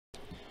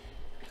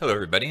Hello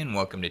everybody and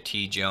welcome to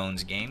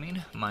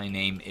TJonesGaming. My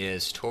name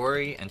is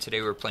Tori and today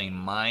we're playing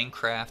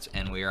Minecraft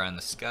and we are on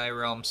the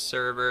SkyRealms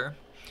server.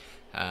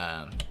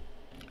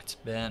 It's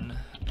been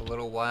a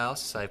little while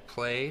since I've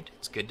played.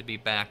 It's good to be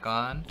back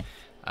on.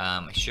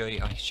 I'll show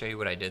you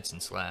what I did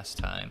since last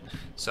time.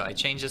 So I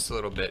changed this a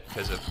little bit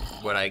because of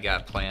what I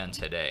got planned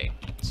today.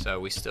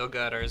 So we still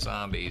got our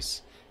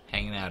zombies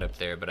hanging out up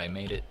there, but I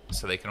made it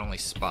so they can only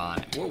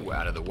spawn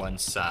out of the one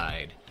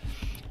side.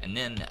 And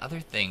then the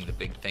other thing, the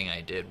big thing I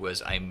did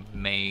was I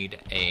made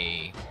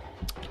a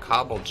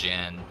cobble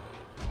gen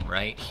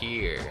right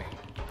here.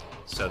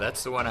 So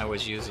that's the one I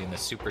was using, the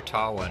super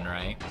tall one,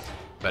 right?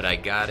 But I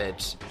got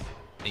it,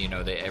 you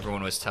know,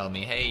 everyone was telling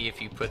me, hey, if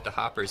you put the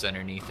hoppers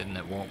underneath it, then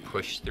it won't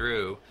push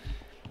through.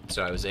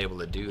 So I was able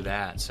to do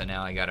that. So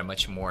now I got a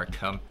much more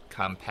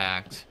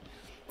compact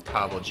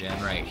cobble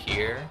gen right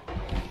here.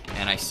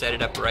 And I set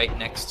it up right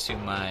next to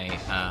my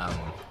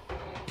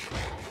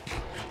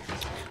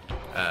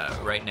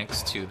right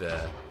next to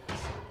the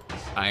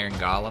iron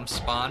golem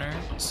spawner,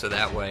 so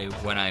that way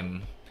when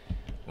I'm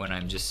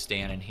just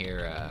standing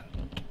here,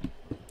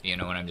 you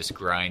know, when I'm just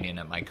grinding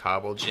at my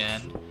cobble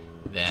gen,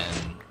 then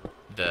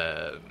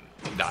the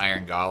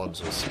iron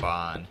golems will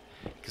spawn.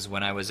 Because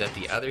when I was at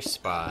the other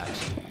spot,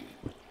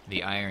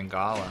 the iron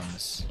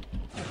golems,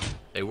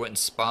 they wouldn't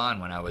spawn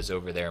when I was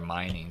over there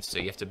mining, so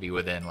you have to be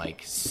within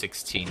like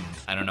 16,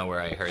 I don't know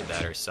where I heard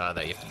that or saw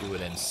that, you have to be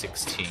within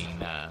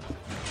 16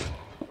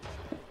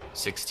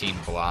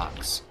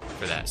 blocks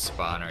for that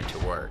spawner to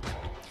work.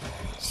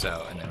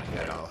 So, and then we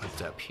got it all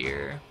hooked up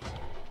here.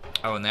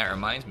 Oh, and that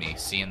reminds me,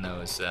 seeing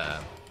those, oh,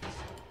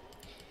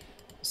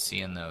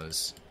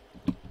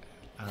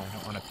 I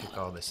don't want to pick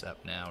all this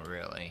up now,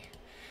 really.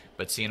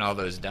 But seeing all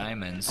those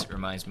diamonds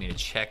reminds me to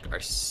check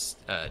our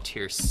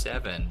tier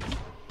 7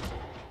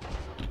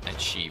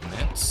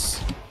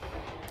 achievements,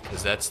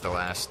 because that's the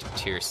last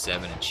tier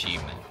 7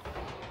 achievement.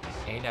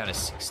 8 out of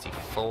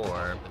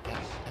 64, but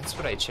that's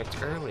what I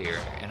checked earlier,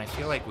 and I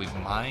feel like we've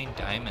mined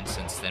diamonds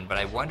since then, but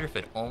I wonder if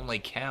it only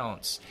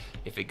counts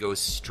if it goes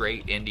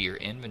straight into your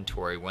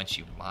inventory once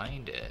you've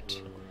mined it.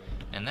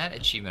 And that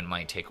achievement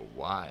might take a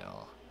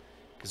while,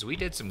 because we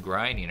did some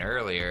grinding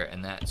earlier,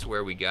 and that's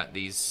where we got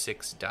these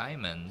 6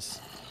 diamonds,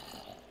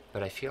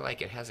 but I feel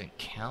like it hasn't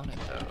counted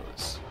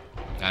those.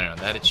 I don't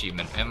know, that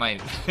achievement, it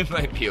might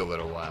be a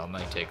little while, it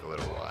might take a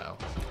little while.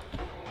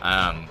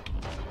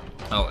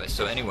 Oh,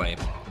 so anyway,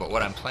 but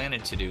what I'm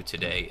planning to do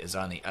today is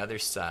on the other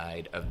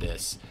side of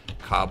this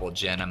cobble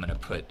gen, I'm going to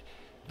put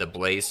the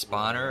blaze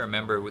spawner.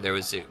 Remember, there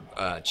was a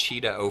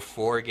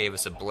Cheetah04 gave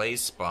us a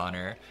blaze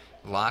spawner.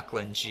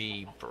 Lachlan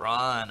G.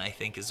 Braun, I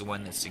think, is the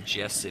one that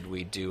suggested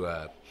we do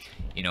a,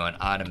 you know, an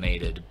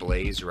automated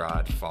blaze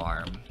rod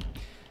farm.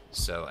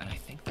 So, and I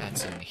think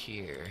that's in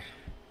here.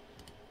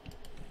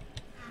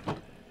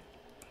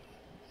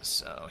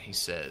 So he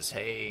says,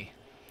 hey,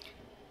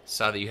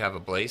 saw that you have a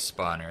blaze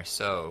spawner,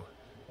 so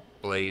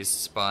blaze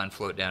spawn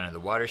float down into the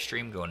water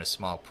stream, go in a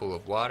small pool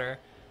of water.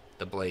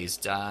 The blaze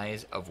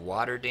dies of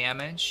water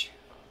damage.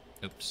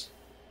 Oops.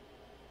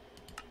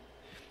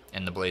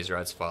 And the blaze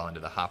rods fall into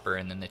the hopper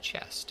and then the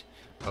chest.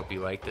 Hope you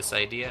like this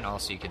idea, and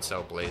also you can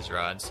sell blaze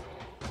rods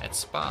at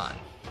spawn.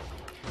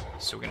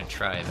 So we're going to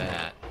try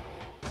that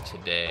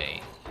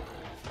today.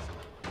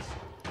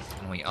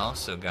 And we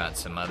also got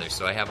some other,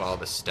 so I have all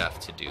the stuff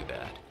to do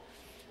that.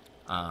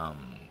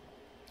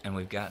 And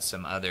we've got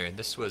some other,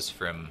 this was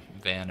from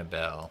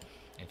Vanabelle,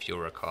 if you'll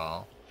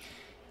recall.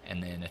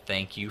 And then a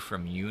thank you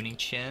from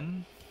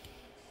Unichin.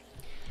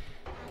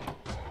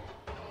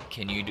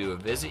 Can you do a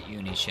visit,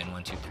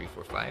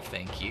 Unichin12345?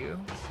 Thank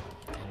you.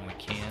 And we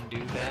can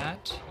do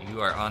that. You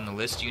are on the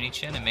list,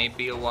 Unichin. It may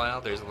be a while.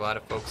 There's a lot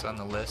of folks on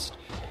the list,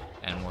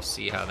 and we'll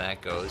see how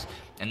that goes.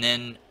 And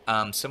then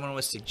someone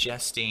was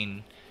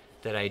suggesting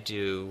that I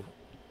do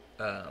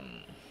a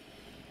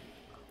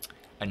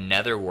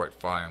nether wart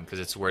farm because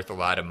it's worth a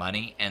lot of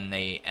money, and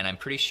I'm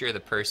pretty sure the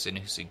person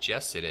who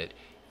suggested it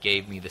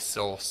gave me the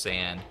soul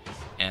sand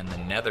and the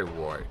nether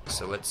wart.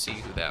 So let's see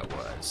who that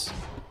was.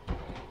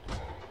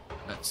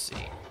 Let's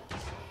see.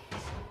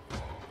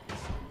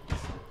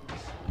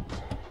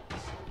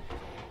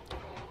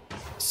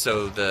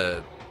 So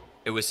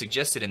it was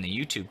suggested in the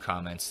YouTube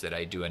comments that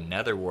I do a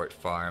nether wart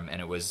farm,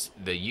 and it was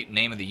the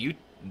name of the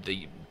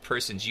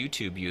person's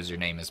YouTube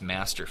username is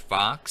Master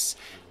Fox.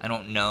 I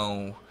don't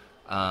know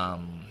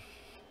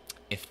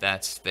if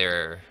that's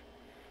their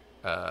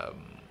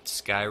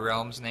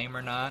SkyRealms name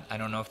or not. I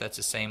don't know if that's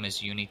the same as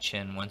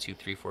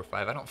Unichin12345.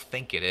 I don't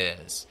think it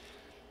is.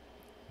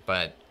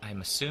 But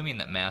I'm assuming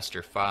that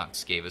Master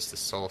Fox gave us the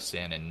soul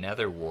sand and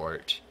nether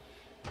wart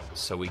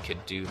so we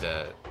could do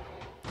the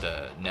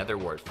nether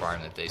wart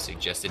farm that they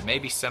suggested.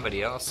 Maybe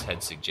somebody else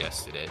had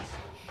suggested it.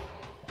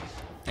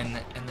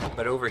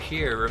 But over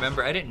here,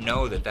 remember, I didn't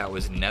know that that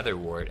was nether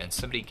wart, and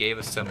somebody gave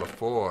us some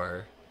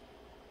before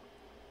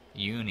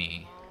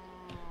Uni.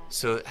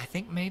 So I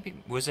think maybe,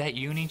 was that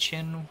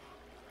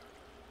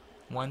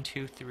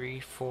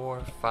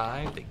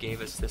Unichin12345 that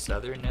gave us this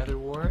other nether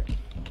wart?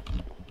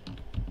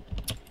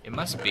 It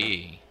must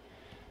be.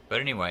 But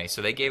anyway,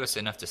 so they gave us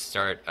enough to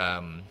start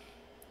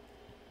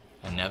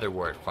another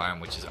wart farm,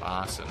 which is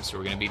awesome. So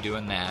we're going to be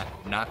doing that.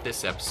 Not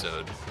this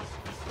episode,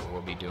 but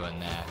we'll be doing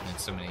that. And then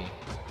somebody...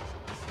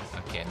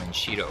 Okay, and then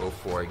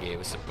Cheetah04 gave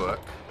us a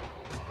book.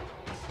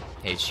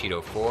 Hey,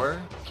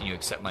 Cheetah04, can you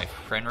accept my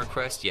friend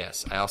request?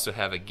 Yes. I also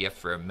have a gift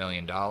for $1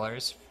 million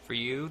for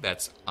you.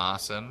 That's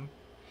awesome.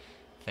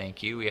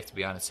 Thank you. We have to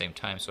be on at the same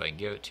time so I can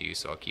give it to you,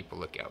 so I'll keep a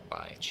lookout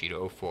by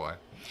Cheetah04.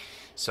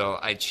 So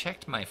I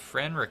checked my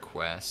friend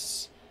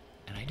requests,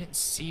 and I didn't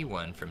see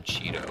one from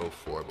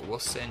Cheetah04, but we'll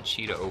send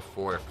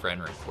Cheetah04 a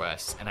friend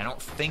request. And I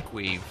don't think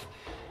we've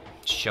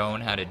shown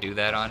how to do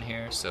that on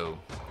here, so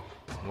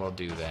we'll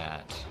do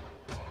that.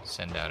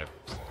 Send out a...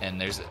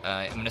 And there's...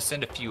 I'm going to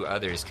send a few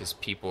others because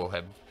people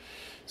have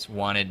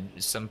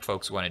wanted... Some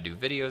folks want to do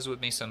videos with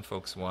me, some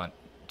folks want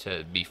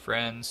to be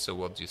friends, so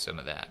we'll do some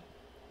of that.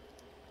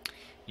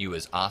 You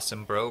is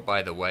awesome, bro.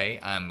 By the way,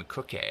 I'm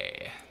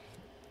Cookie.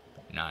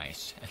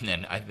 Nice. And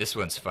then this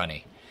one's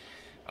funny.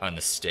 On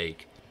the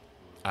steak.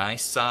 I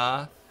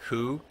saw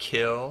who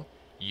kill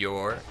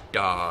your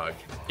dog.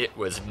 It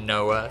was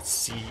Noah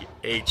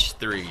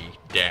CH3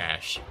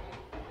 dash.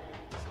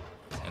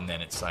 And then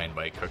it's signed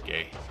by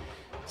Cookie.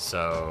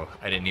 So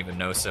I didn't even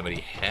know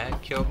somebody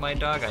had killed my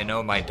dog. I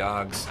know my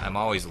dogs, I'm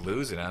always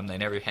losing them. They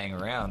never hang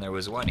around. There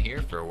was one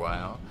here for a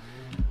while.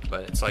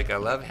 But it's like I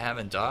love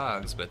having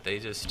dogs, but they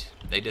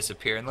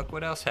disappear. And look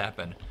what else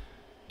happened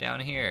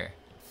down here.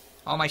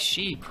 All my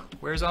sheep.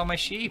 Where's all my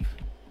sheep?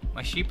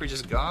 My sheep are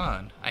just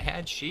gone. I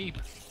had sheep.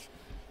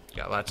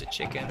 Got lots of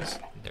chickens.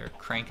 They're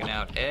cranking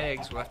out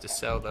eggs. We'll have to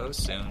sell those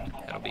soon.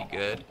 That'll be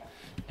good.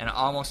 And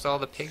almost all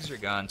the pigs are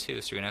gone too,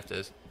 so we're going to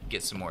have to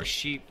get some more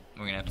sheep.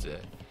 We're going to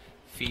have to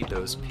feed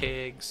those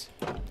pigs.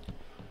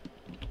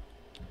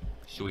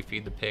 Should we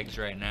feed the pigs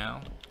right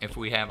now? If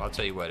we have, I'll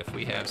tell you what, if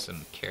we have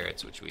some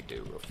carrots, which we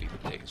do, we'll feed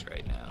the pigs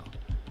right now.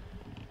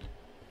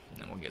 And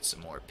then we'll get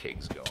some more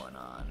pigs going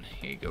on.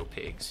 Here you go,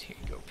 pigs. Here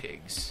you go,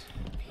 pigs.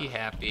 Be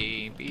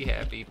happy,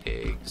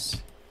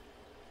 pigs.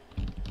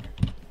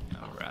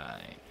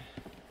 Alright.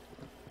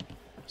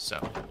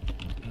 So,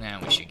 now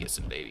we should get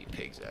some baby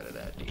pigs out of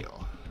that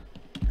deal.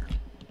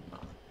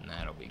 And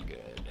that'll be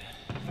good.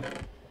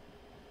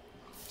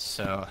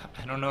 So,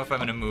 I don't know if I'm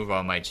going to move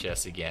all my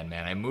chests again,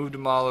 man. I moved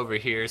them all over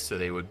here so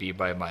they would be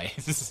by my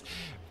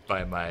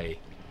by my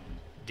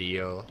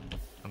deal.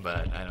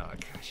 But, I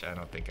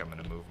don't think I'm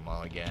going to move them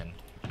all again.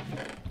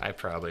 I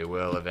probably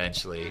will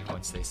eventually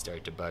once they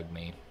start to bug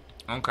me.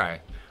 Okay.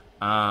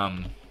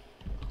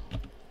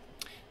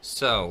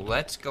 So,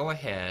 let's go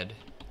ahead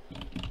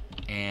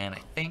and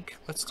I think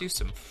let's do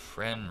some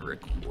friend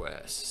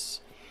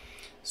requests.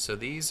 So,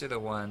 these are the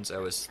ones I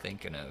was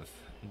thinking of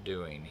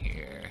doing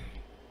here.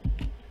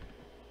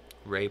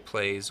 Ray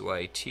Plays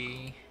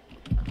YT,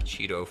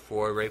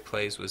 Cheeto4. Ray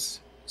Plays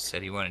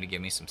said he wanted to give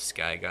me some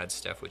Sky God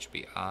stuff, which would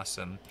be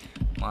awesome.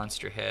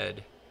 Monster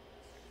Head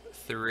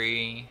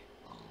 3,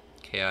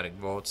 Chaotic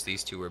Volts.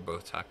 These two we're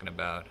both talking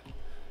about.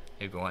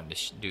 Maybe wanting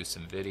to do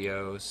some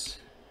videos.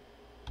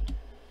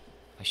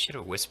 I should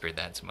have whispered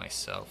that to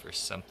myself or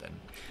something.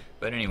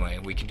 But anyway,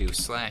 we can do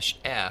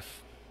 /F.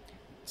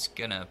 It's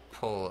gonna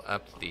pull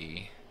up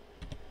the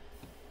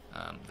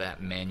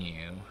that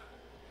menu.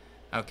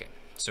 Okay.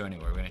 So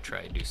anyway, we're going to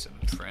try to do some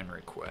friend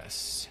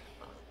requests.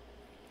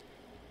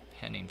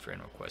 Pending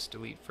friend request.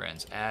 Delete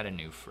friends. Add a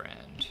new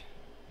friend.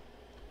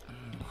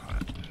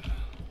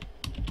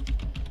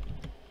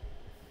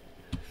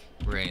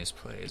 Raise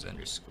plays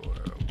 _YT.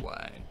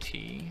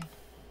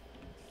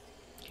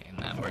 Okay,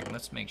 not working.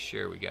 Let's make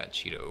sure we got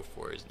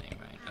Cheeto04's name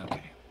right.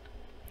 Okay.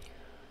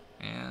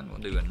 And we'll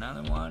do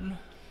another one.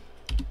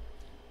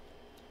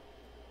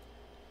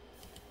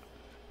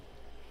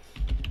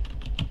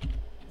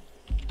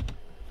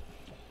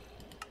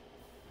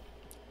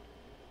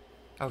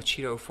 Oh,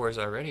 Cheeto4 is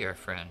already our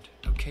friend.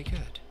 Okay,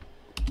 good.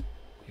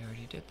 We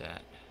already did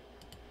that.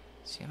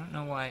 See, I don't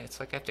know why. It's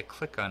like I have to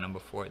click on him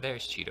before.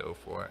 There's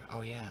Cheeto4.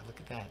 Oh, yeah, look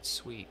at that.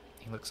 Sweet.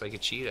 He looks like a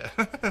cheetah.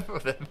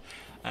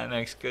 That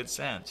makes good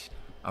sense.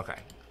 Okay.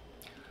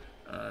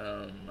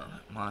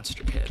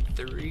 Monster Head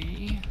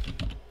 3.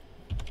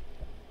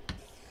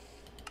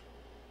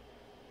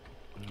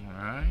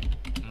 Alright.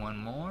 One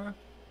more.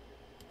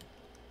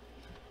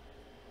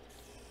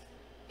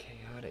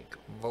 Chaotic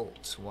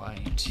Volts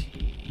YT.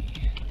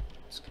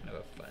 It's kind of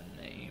a fun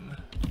name.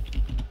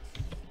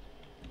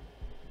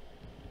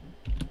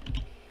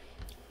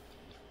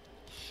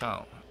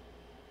 So,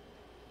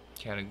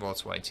 Chaotic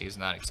Volts YT is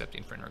not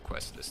accepting friend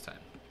requests this time.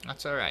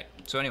 That's alright.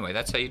 So anyway,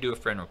 that's how you do a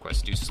friend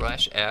request. Do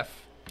 /F,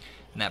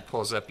 and that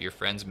pulls up your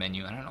friends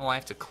menu. I don't know why I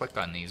have to click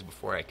on these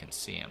before I can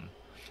see them.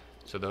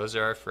 So those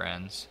are our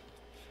friends.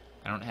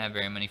 I don't have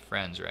very many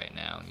friends right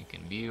now. You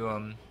can view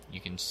them. You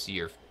can see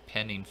your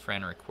pending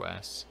friend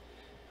requests.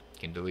 You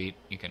can delete.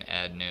 You can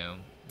add new.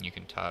 You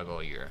can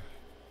toggle your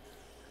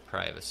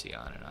privacy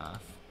on and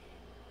off.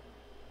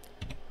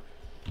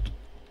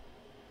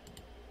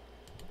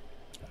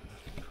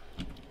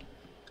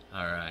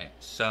 Alright,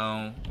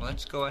 so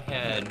let's go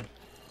ahead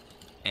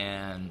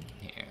and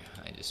here,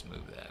 I just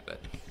moved that,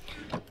 but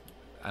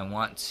I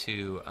want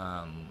to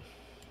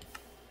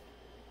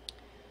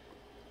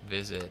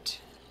visit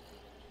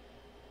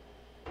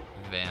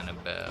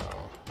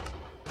Vanabelle.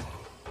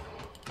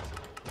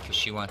 Because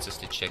she wants us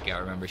to check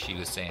out. Remember, she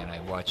was saying, I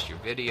watched your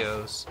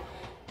videos.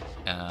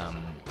 And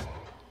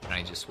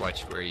I just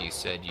watched where you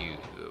said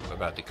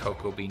about the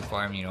cocoa bean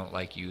farm. You don't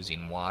like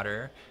using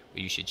water,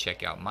 but you should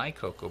check out my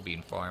cocoa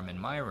bean farm in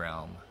my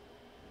realm.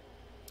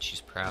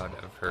 She's proud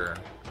of her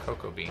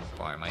cocoa bean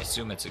farm. I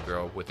assume it's a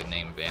girl with the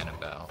name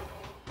Vanabelle.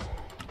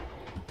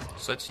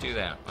 So let's do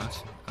that.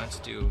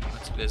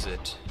 Let's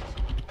visit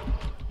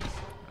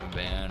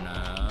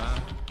Vanabelle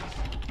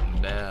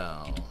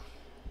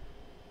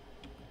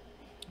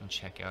and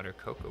check out her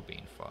cocoa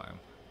bean farm.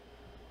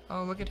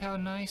 Oh, look at how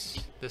nice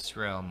this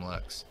realm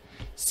looks.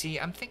 See,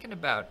 I'm thinking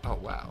about, oh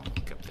wow,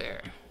 look up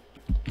there.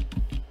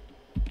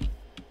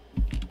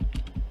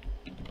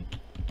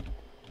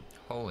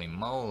 Holy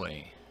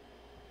moly.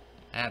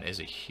 That is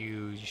a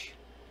huge,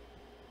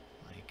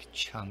 like,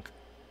 chunk.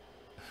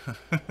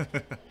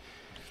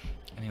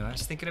 Anyway, I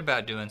was thinking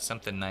about doing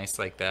something nice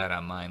like that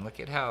on mine. Look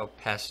at how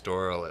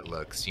pastoral it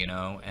looks, you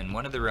know? And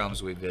one of the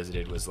realms we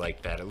visited was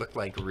like that. It looked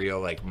like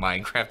real, like,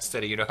 Minecraft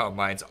study. You know how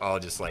mine's all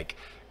just, like,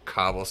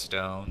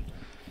 cobblestone?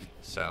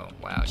 So,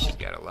 wow, she's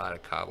got a lot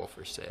of cobble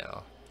for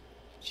sale.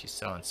 She's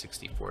selling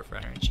 64 for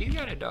her, and she's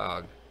got a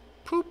dog.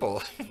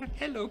 Poople.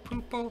 Hello,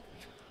 Poople.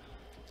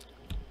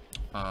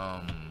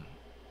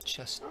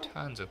 Just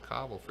tons of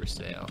cobble for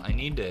sale. I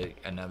need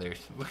another,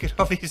 look at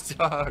all these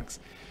dogs.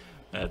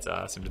 That's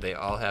awesome. Do they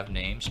all have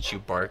names?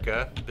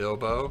 Chewbacca,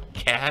 Bilbo,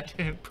 Cat,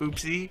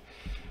 Poopsie,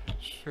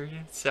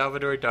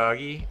 Salvador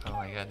Doggy. Oh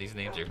my god, these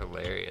names are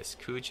hilarious.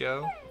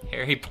 Cujo,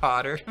 Harry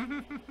Potter,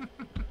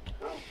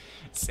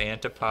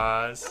 Santa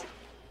Paws,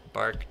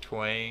 Bark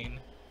Twain.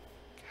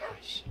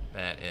 Gosh,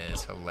 that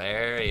is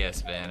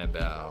hilarious,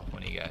 Vanabelle.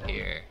 What do you got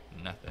here?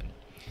 Nothing.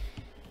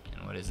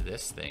 And what does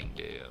this thing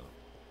do?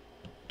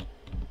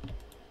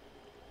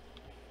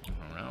 I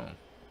don't know.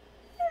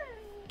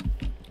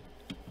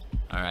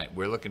 Alright,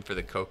 we're looking for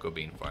the cocoa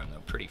bean farm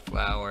though. Pretty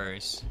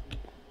flowers.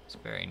 It's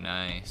very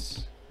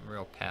nice.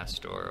 Real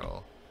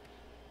pastoral.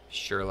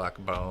 Sherlock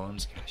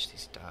Bones. Gosh,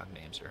 these dog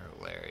names are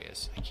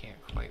hilarious. I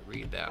can't quite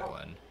read that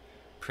one.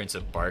 Prince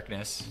of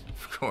Barkness,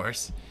 of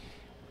course.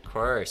 Of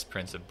course,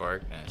 Prince of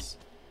Barkness.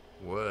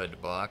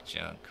 Wood, block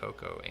junk,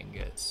 cocoa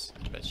ingots.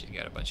 I bet she's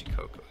got a bunch of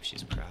cocoa.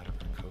 She's proud of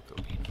her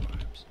cocoa bean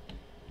farms.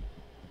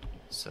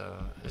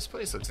 So, this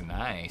place looks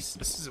nice.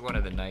 This is one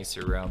of the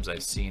nicer realms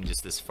I've seen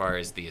just as far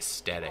as the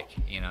aesthetic,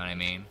 you know what I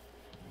mean?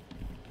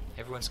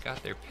 Everyone's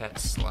got their pet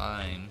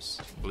slimes.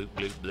 Bloop,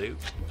 bloop, bloop.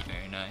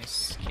 Very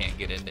nice. Can't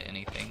get into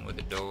anything with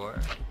a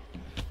door.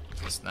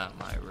 It's not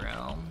my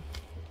realm.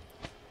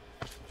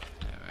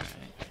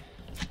 Alright.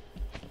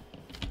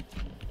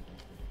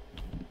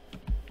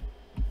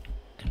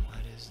 And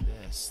what is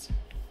this?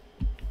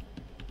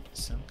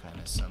 Some kind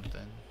of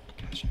something.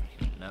 Gosh, I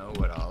don't even know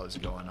what all is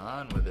going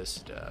on with this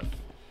stuff.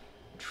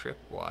 Trip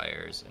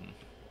wires and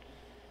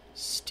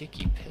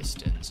sticky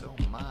pistons. Oh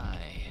my.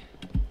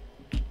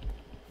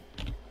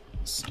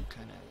 Some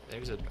kind of,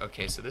 there's a,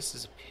 okay, so this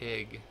is a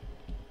pig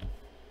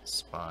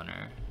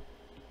spawner.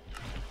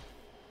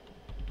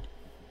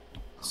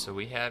 So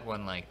we had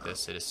one like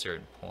this at a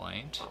certain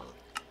point,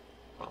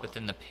 but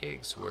then the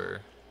pigs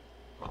were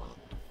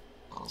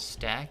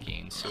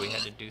stacking, so we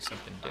had to do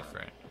something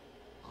different.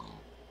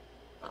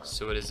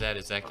 So what is that?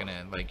 Is that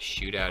gonna like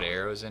shoot out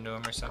arrows into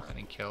him or something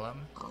and kill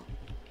him?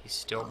 He's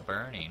still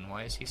burning.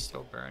 Why is he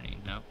still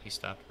burning? Nope, he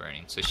stopped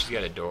burning. So she's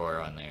got a door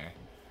on there.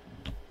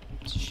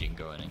 So she can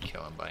go in and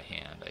kill him by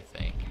hand, I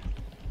think.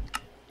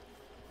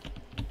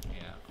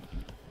 Yeah.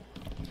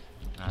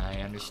 I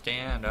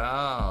understand.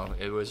 Oh,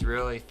 it was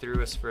really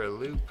threw us for a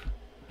loop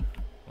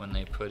when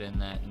they put in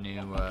that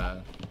new,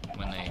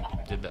 when they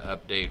did the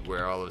update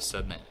where all of a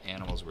sudden the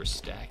animals were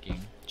stacking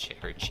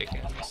her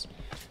chickens.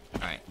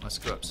 Alright, let's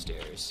go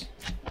upstairs.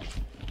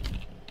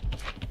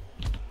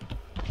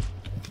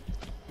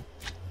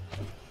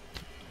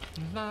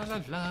 La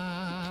la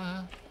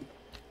la.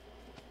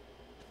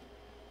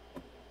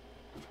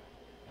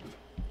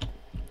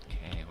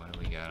 Okay, what do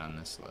we got on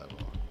this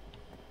level?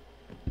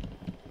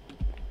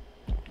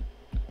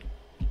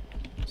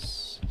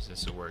 Is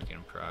this a work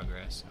in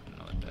progress? I don't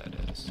know what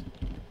that is.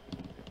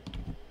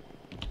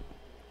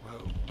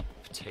 Whoa,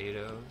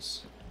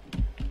 potatoes.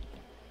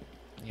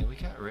 Yeah, we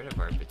got rid of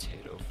our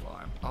potato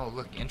farm. Oh,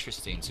 look,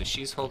 interesting. So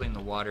she's holding the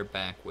water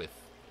back with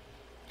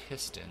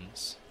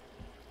pistons.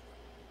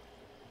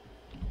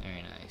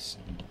 Very nice.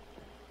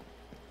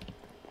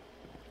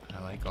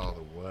 I like all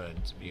the wood.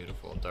 It's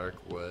beautiful. Dark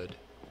wood.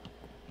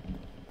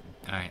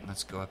 Alright,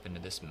 let's go up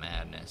into this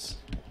madness.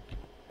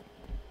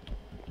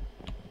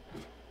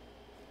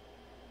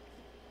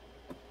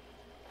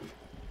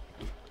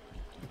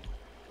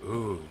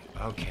 Ooh,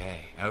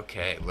 okay,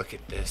 okay. Look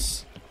at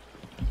this.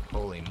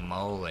 Holy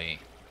moly.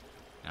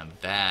 Now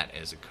that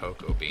is a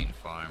cocoa bean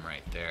farm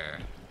right there.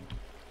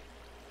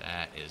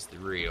 That is the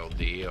real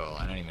deal.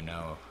 I don't even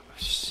know.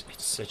 It's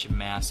such a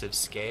massive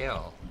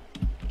scale.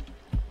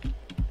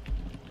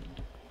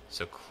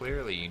 So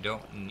clearly you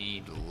don't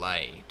need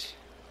light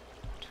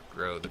to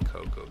grow the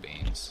cocoa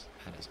beans.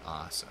 That is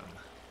awesome.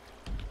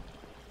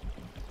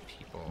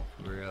 People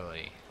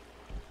really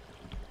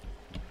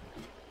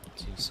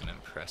do some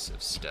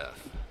impressive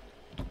stuff.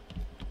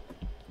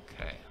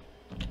 Okay.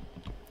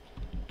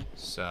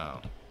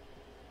 So,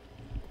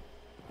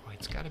 boy,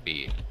 it's got to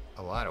be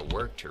a lot of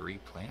work to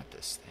replant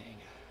this thing.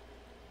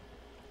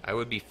 I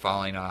would be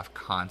falling off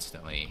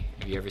constantly.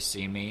 Have you ever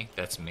seen me?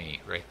 That's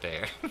me right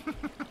there.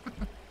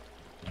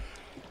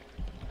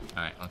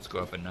 Alright, let's go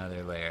up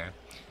another layer.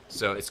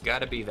 So it's got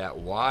to be that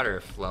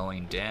water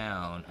flowing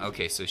down.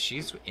 Okay, so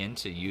she's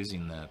into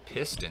using the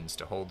pistons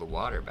to hold the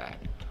water back.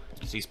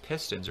 So these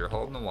pistons are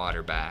holding the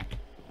water back.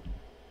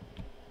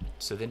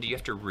 So then do you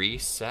have to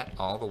reset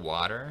all the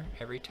water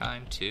every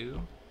time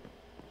too?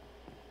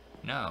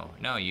 No,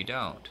 you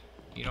don't.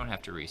 You don't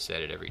have to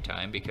reset it every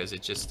time because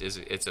it just is,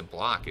 it's a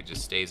block. It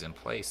just stays in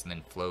place and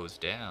then flows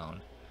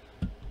down.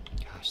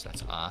 Gosh,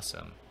 that's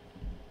awesome.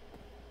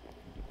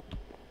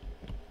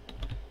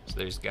 So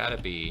there's got to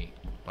be,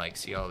 like,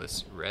 see all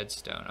this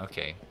redstone.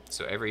 Okay,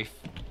 so every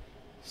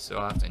so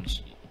often,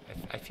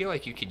 I feel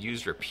like you could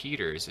use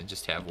repeaters and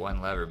just have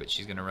one lever, but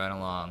she's going to run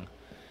along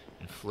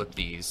and flip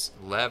these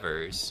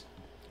levers.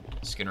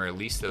 It's going to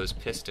release those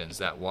pistons.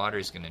 That water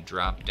is going to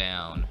drop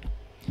down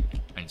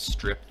and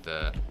strip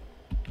the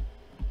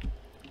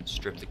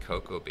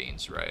cocoa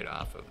beans right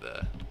off of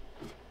the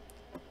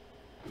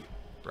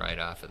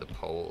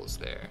poles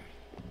there.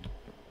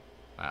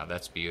 Wow,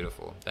 that's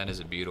beautiful. That is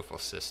a beautiful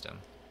system.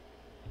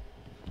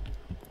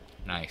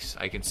 Nice.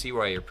 I can see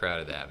why you're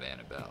proud of that,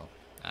 Vanabelle.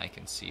 I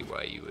can see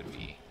why you would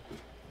be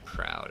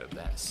proud of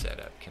that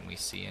setup. Can we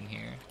see in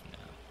here?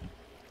 No.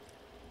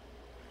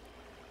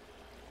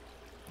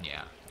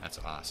 Yeah, that's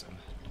awesome.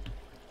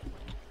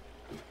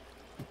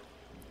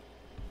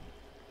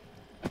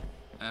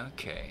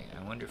 Okay,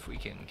 I wonder if we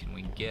can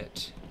we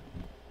get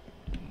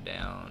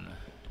down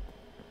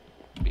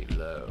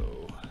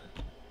below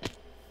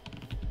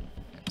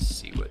and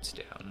see what's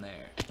down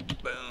there.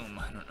 Boom,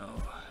 I don't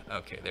know.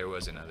 Okay, there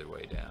was another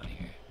way down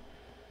here.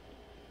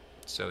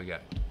 So we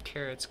got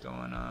carrots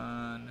going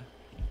on,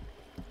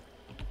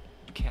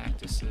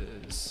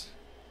 cactuses.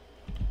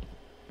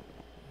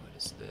 What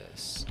is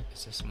this?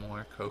 Is this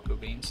more cocoa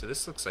beans? So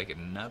this looks like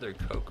another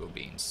cocoa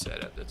bean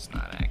setup that's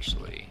not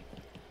actually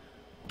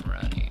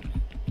running.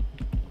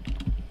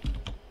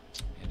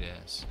 It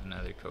is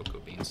another cocoa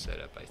bean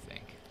setup, I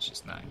think. It's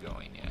just not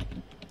going yet.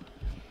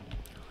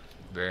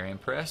 Very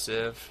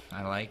impressive.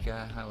 I like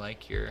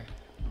your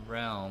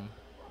realm.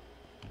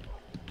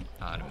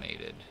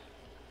 Automated.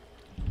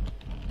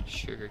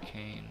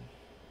 Sugarcane.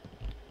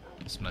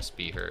 This must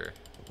be her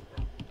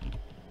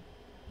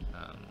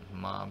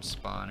mob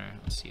spawner.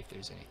 Let's see if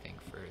there's anything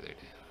further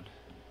down.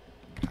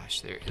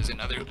 Gosh, there is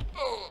another.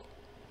 Oh!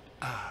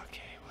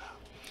 Okay, well.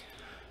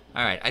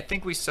 Alright, I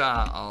think we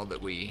saw all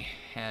that we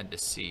had to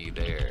see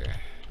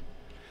there.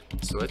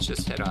 So let's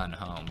just head on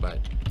home, but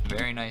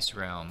very nice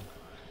realm.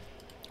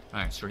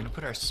 Alright, so we're going to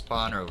put our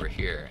spawner over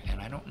here, and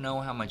I don't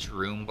know how much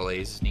room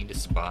blazes need to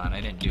spawn. I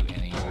didn't do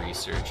any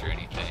research or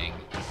anything.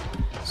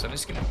 So I'm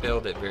just going to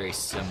build it very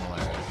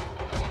similar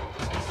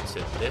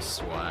to this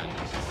one.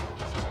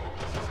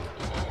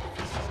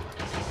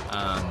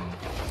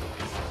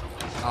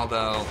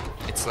 Although,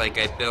 it's like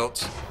I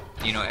built,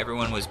 you know,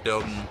 everyone was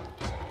building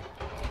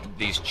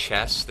these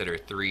chests that are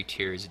 3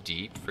 tiers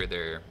deep for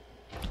their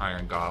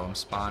iron golem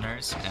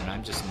spawners, and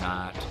I'm just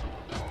not...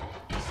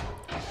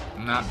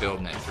 I'm not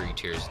building it 3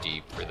 tiers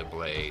deep for the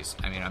blaze.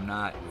 I mean,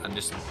 I'm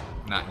just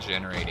not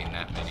generating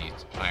that many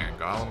iron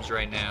golems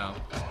right now.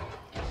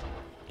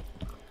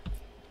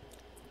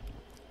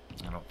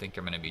 I don't think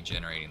I'm going to be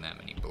generating that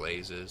many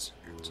blazes.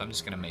 So I'm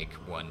just going to make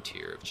 1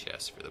 tier of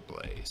chests for the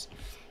blaze.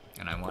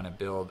 And I want to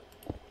build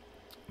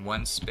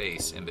 1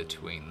 space in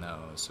between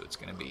those, so it's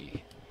going to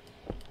be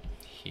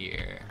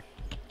here.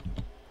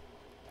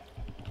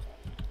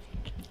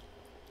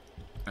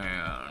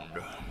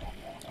 And...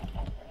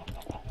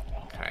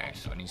 okay,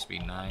 so it needs to be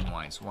 9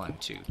 wines. 1,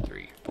 2,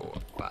 3, 4,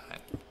 5,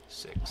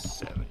 6,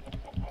 7,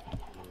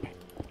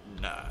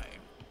 9.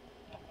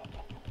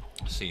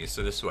 See,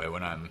 so this way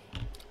when I'm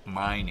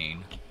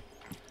mining,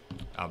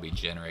 I'll be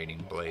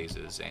generating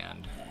blazes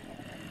and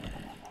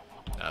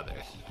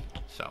others.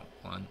 So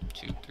 1,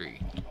 2, 3,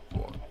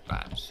 4,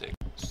 5, 6,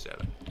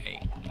 7,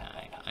 8, 9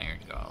 iron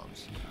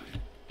golems.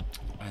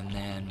 And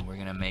then we're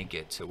gonna make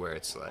it to where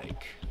it's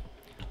like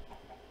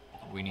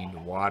we need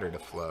water to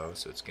flow,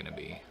 so it's gonna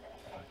be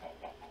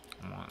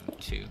 1,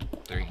 2,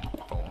 3,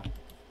 4,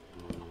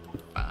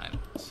 5,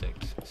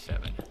 6,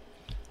 7,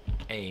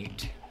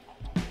 8.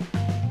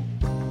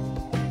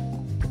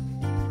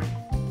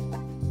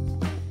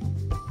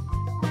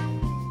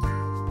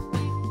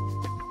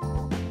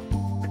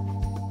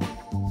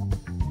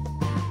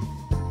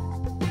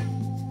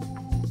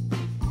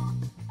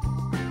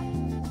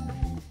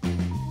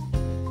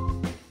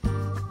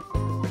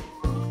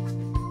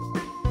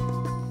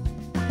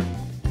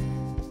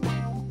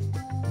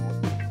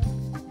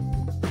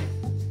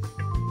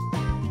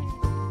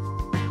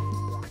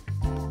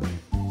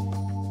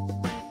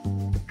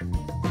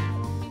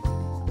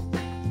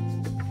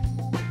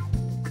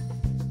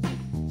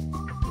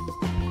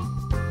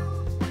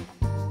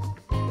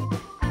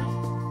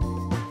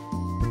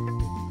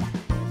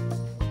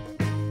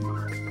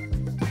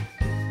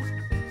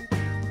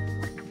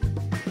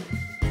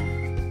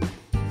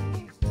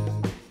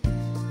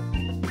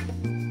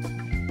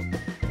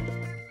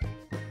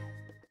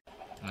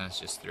 let's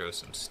just throw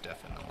some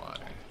stuff in the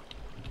water.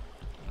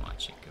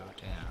 Watch it go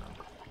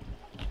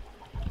down.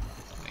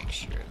 Make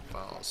sure it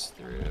falls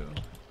through.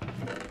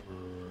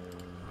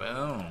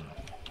 Boom.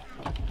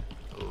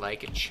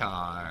 Like a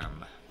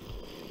charm.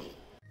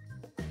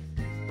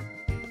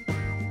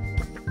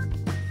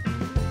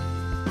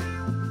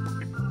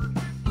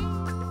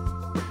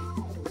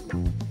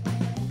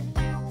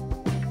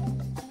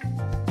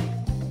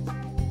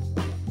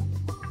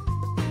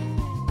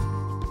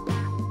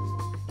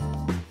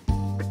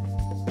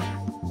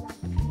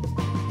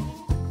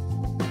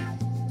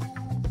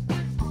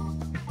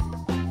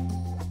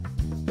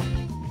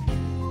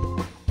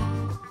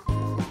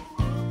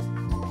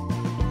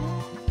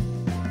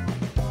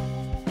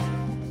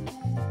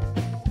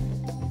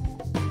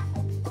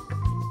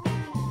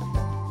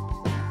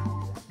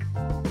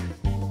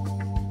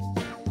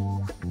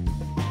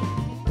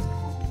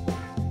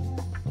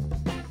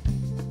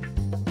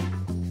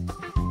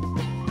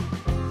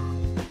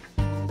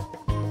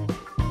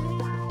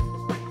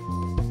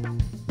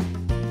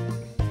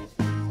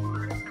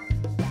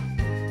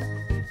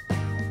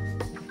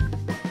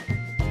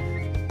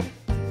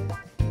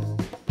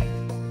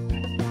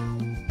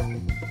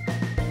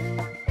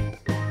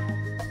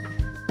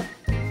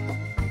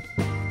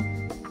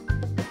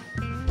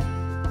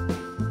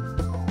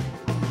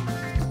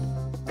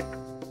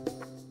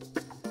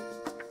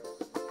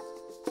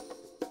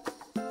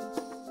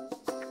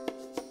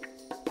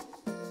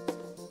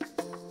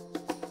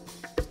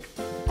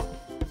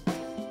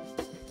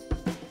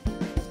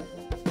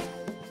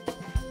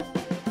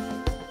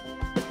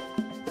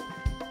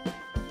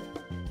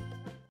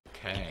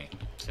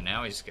 So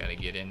now we just gotta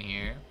get in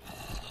here,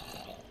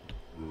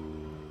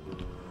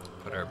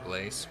 put our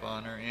blaze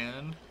spawner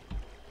in.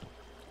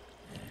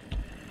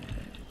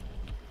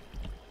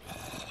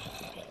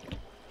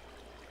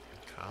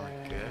 Call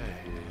it good.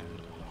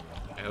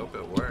 I hope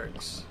it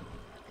works.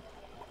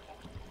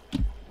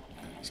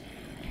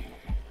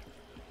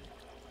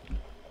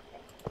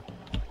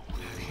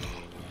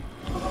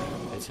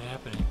 It's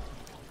happening.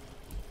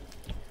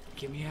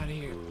 Get me out of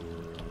here.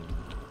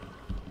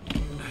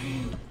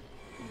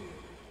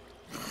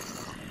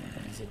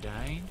 Is it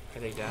dying? Are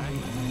they dying?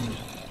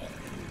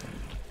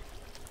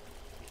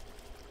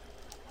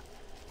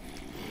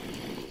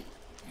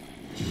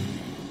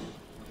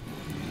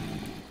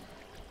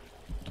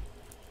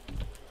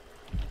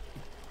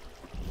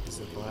 Is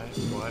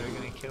the water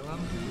gonna kill them?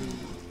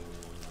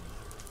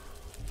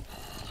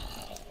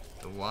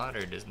 The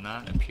water does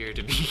not appear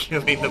to be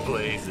killing the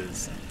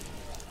blazes.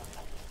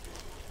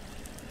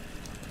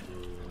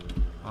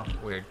 Oh,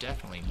 we're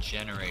definitely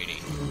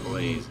generating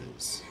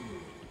blazes.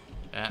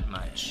 That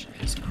much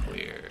is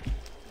clear.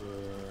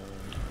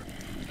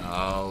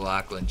 Oh,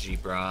 Lachlan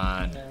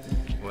Gibran,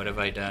 what have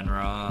I done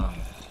wrong?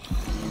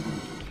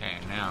 Okay,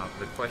 now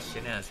the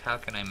question is, how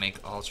can I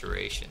make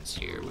alterations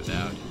here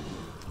without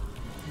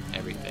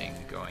everything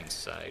going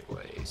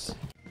sideways?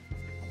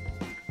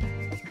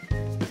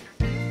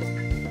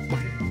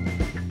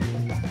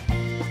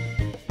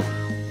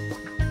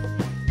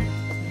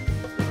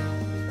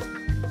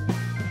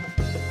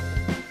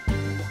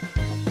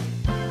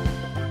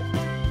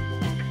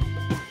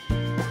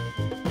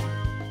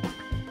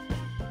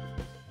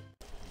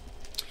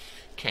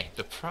 Okay,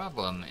 the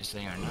problem is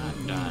they are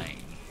not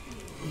dying.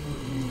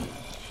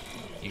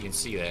 You can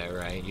see that,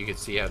 right? You can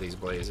see how these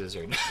blazes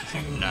are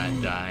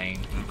not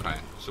dying. Okay,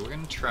 so we're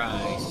gonna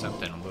try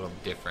something a little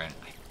different.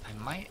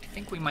 I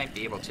think we might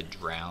be able to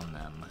drown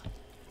them, but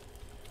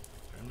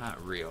I'm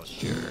not real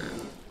sure.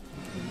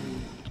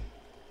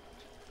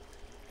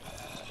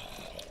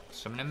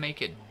 So I'm gonna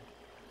make it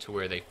to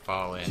where they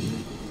fall in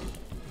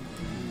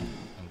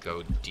and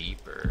go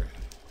deeper.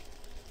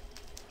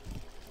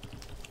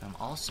 I'm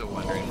also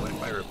wondering, what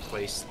if I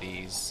replace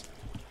these?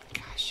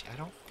 Gosh, I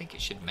don't think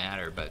it should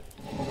matter, but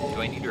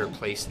do I need to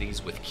replace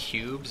these with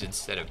cubes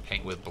instead of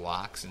with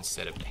blocks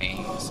instead of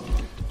panes?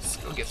 Let's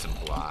go get some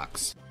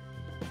blocks.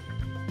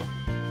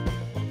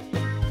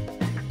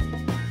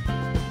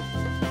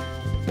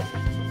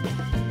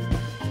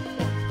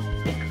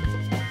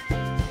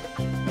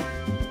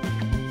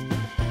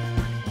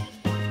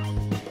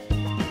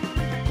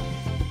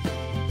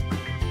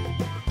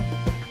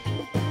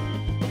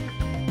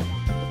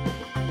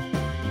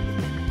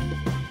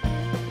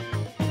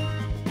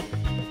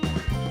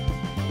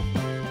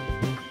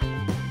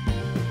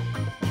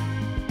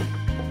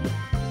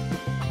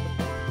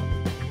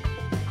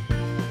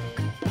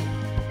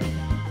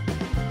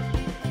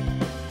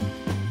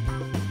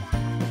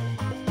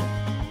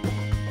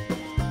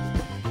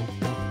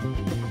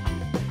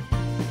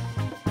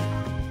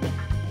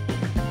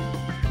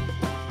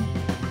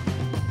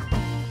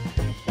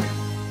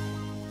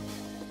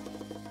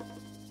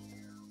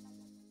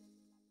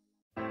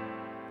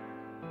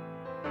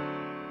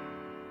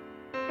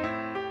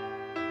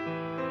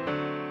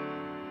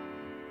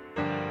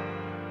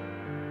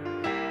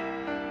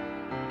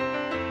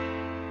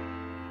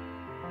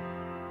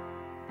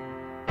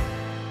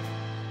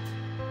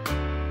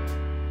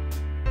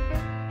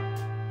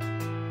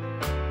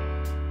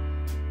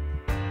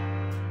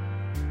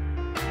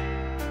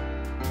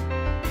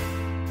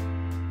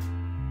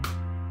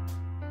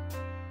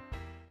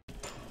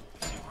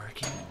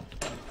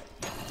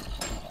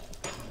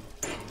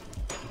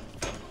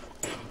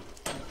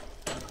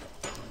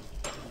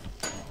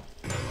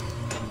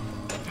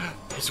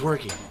 It's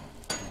working.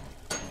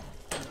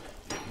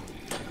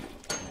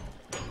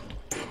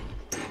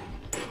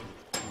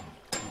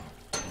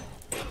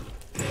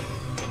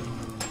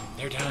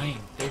 They're dying.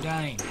 They're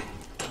dying.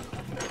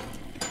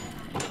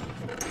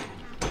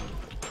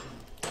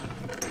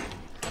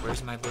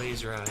 Where's my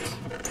blaze rods?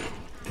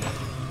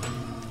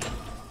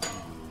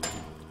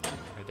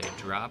 Are they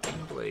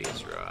dropping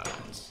blaze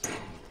rods?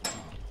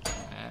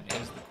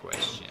 That is the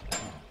question.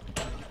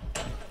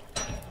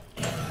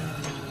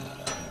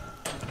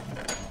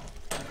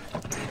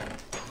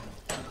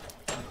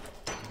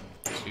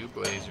 Two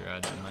blaze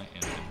rods in my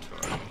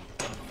inventory.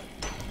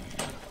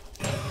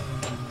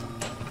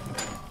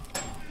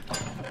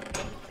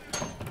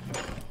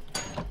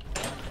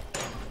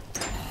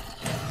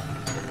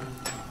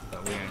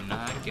 But we are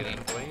not getting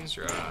blaze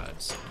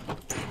rods.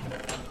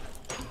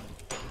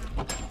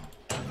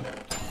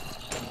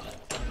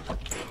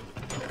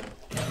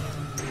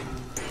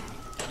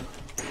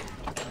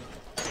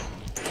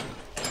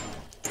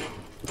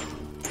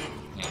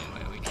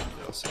 Anyway, we can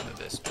fill some of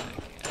this back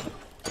in.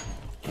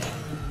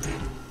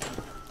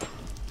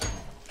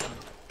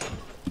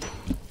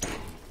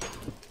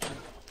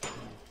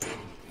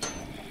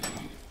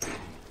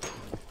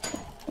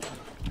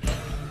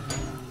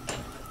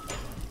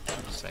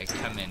 So I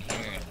come in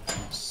here and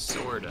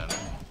sort them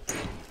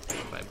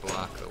if I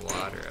block the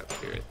water up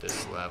here at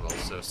this level.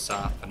 So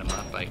soften them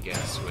up, I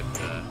guess, with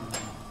the...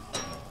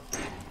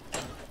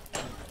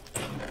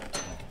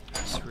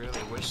 Just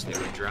really wish they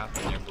were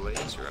dropping their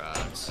blaze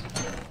rods.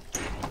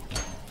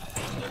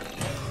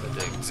 But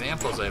the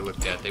examples I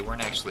looked at, they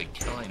weren't actually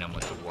killing them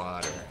with the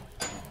water.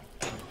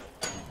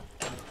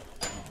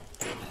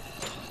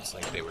 It's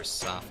like they were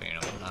softening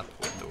them up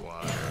with the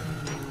water.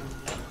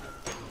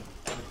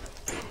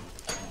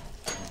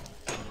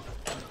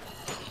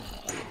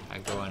 I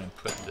go in and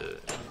put the...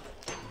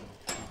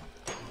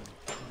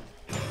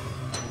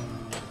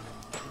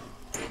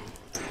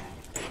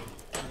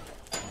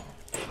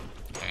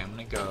 Okay, I'm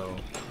gonna go...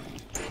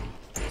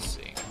 Let's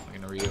see. I'm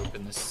gonna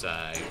reopen this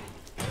side.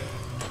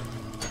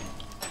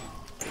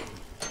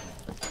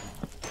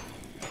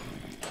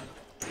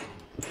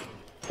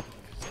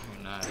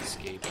 I'm not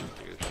escaping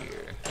through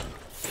here.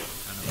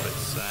 I'm gonna put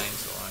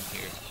signs along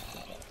here.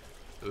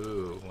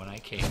 Ooh, when I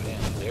came in,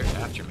 they're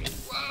after me.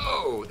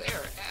 Whoa!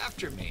 They're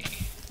after me!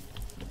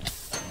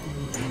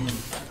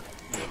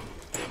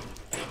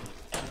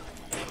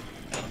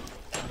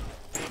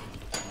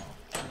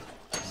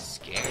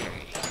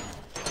 Scary.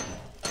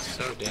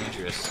 So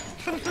dangerous.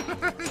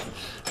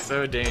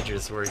 So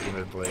dangerous working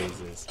with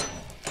blazes.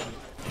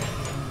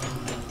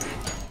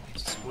 I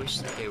just wish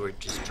that they were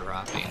just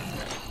dropping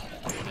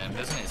them.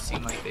 Doesn't it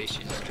seem like they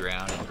should just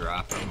drown and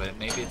drop them? But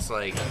maybe it's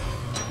like,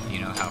 you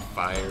know, how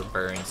fire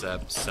burns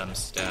up some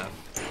stuff.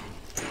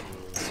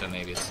 So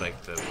maybe it's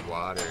like the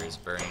water is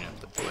burning up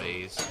the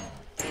blaze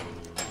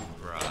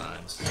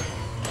rods.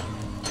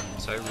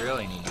 So I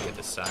really need to get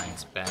the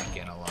signs back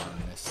in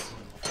along this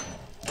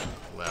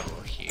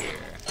level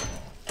here.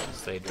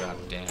 So they drop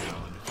down.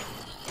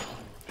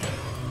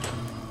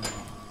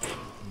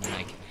 And then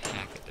I can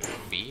hack at their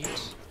feet.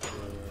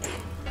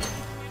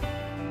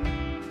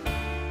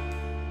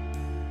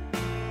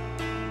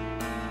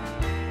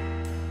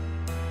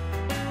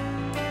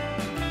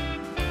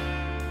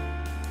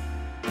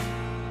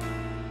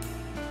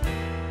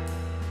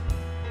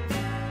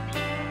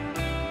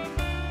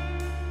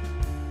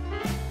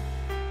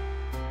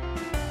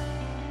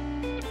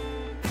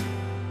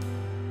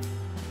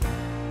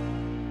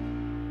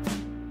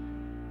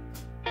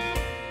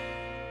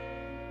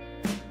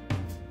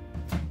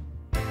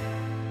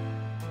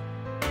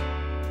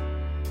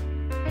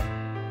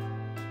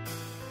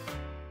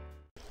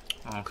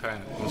 Okay,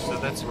 well, so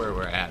that's where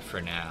we're at for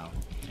now.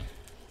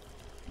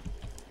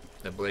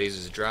 The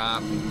blazes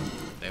drop,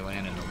 they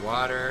land in the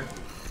water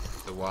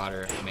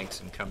makes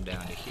them come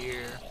down to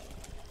here,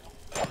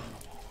 and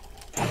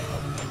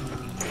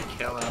then we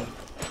kill them,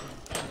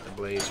 the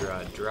blaze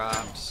rod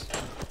drops,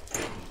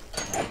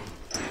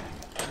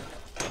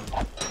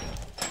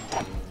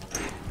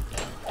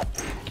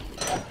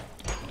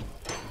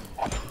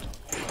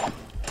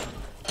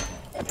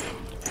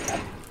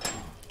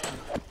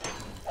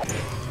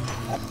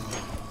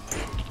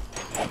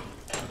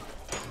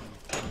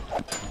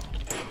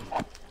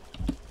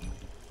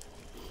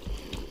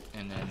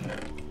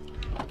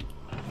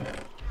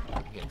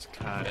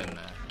 caught in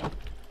the,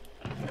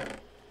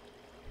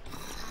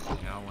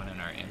 they all went in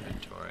our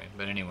inventory.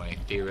 But anyway,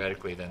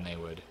 theoretically then they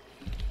would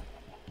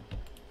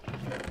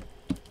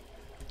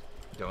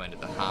go into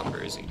the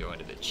hoppers and go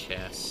into the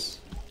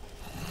chests.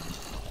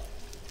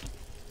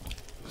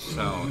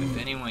 So if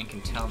anyone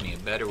can tell me a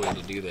better way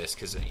to do this,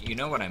 because you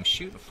know what I'm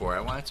shooting for, I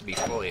want it to be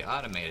fully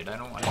automated. I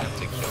don't want to have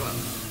to kill him.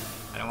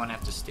 I don't want to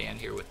have to stand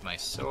here with my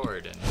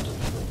sword and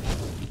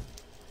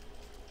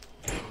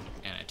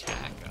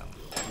attack him.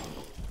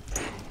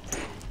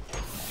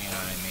 You know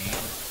what I mean?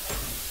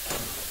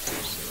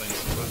 Especially when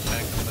he's floating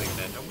back up like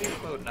that. Don't be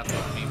floating up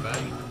on me,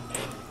 buddy.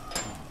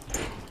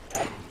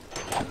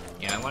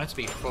 Yeah, I want it to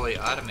be fully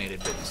automated,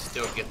 but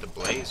still get the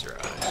blaze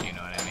rods, you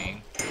know what I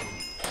mean?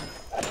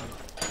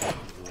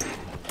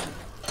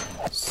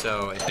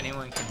 So if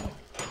anyone can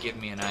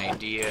give me an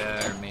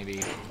idea or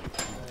maybe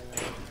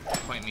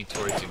point me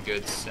towards a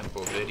good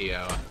simple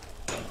video,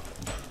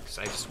 because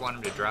I just want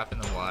him to drop in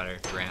the water,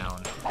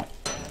 drown,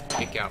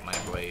 pick out my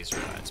blaze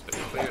rods, but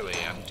clearly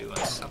I'm doing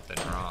something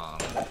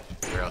wrong,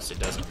 or else it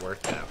doesn't work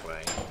that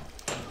way.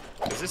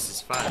 Because this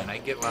is fun, I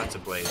get lots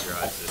of blaze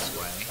rods this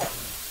way.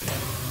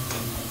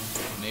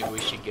 Maybe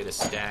we should get a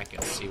stack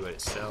and see what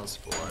it sells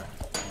for.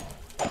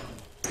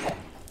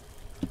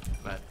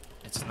 But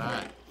it's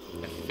not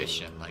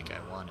efficient like I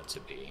want it to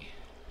be.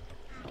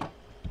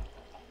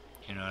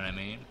 You know what I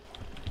mean?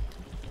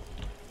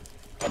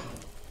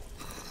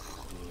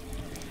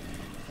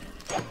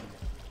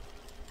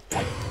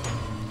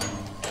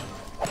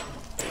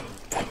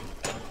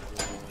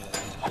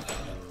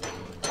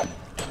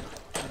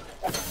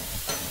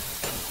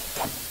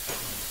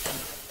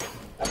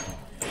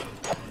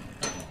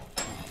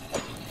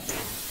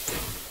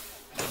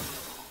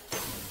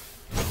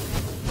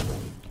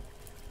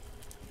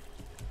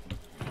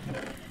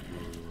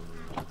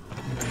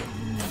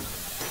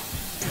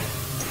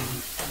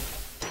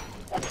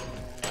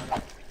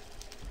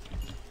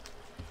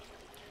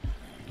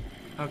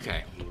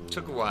 Okay,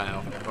 took a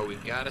while, but we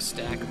got a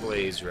stack of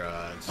blaze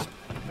rods.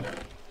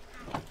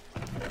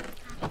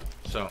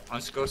 So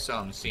let's go sell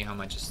them and see how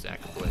much a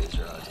stack of blaze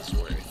rods is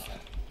worth.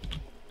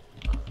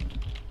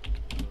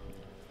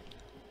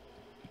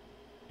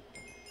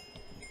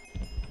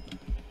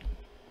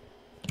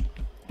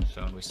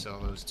 So when we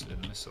sell those to the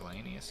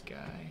miscellaneous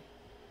guy,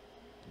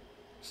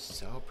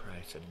 sell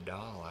price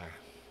 $1.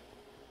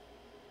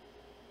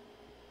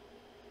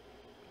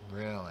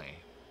 Really?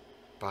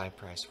 Buy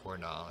price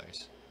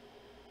 $4.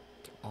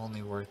 They're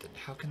only worth it.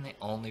 How can they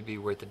only be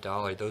worth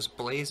 $1? Those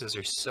blazes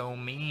are so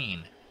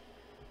mean.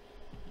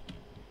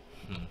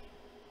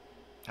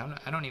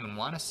 I don't even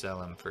want to sell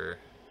them for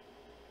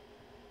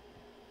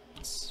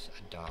 $1.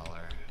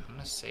 I'm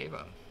gonna save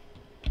them.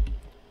 It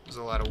was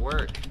a lot of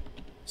work.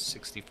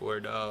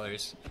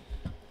 $64.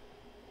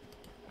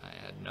 I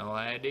had no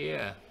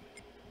idea.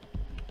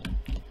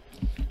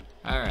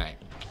 All right.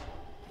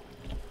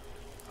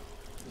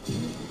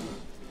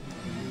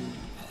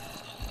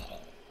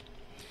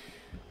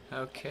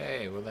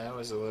 Okay, well that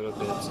was a little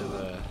bit of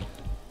a...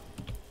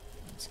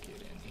 Let's get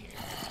in here.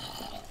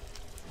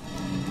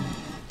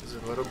 It was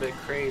a little bit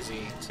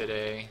crazy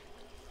today.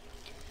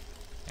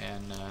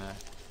 And,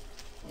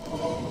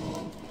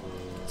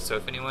 so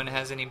if anyone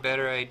has any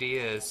better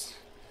ideas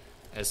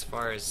as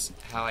far as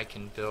how I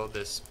can build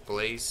this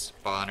blaze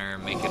spawner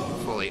and make it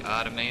fully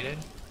automated,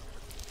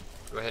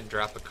 go ahead and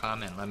drop a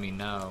comment, let me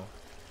know.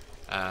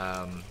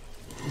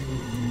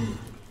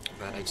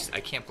 But I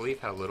can't believe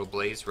how little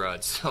blaze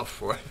rods sell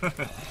for.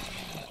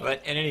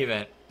 But in any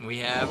event, we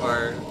have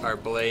our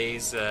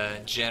blaze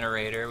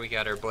generator, we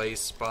got our blaze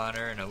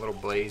spawner, and a little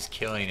blaze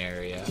killing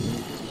area.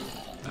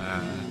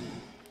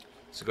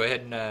 So go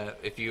ahead and,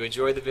 if you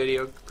enjoyed the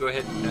video, go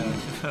ahead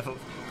and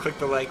click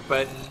the like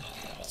button,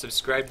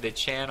 subscribe to the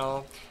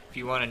channel. If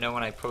you want to know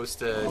when I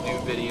post a new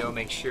video,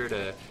 make sure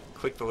to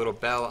click the little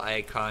bell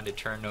icon to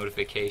turn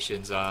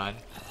notifications on.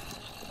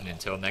 And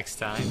until next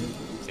time,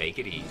 take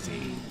it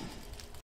easy.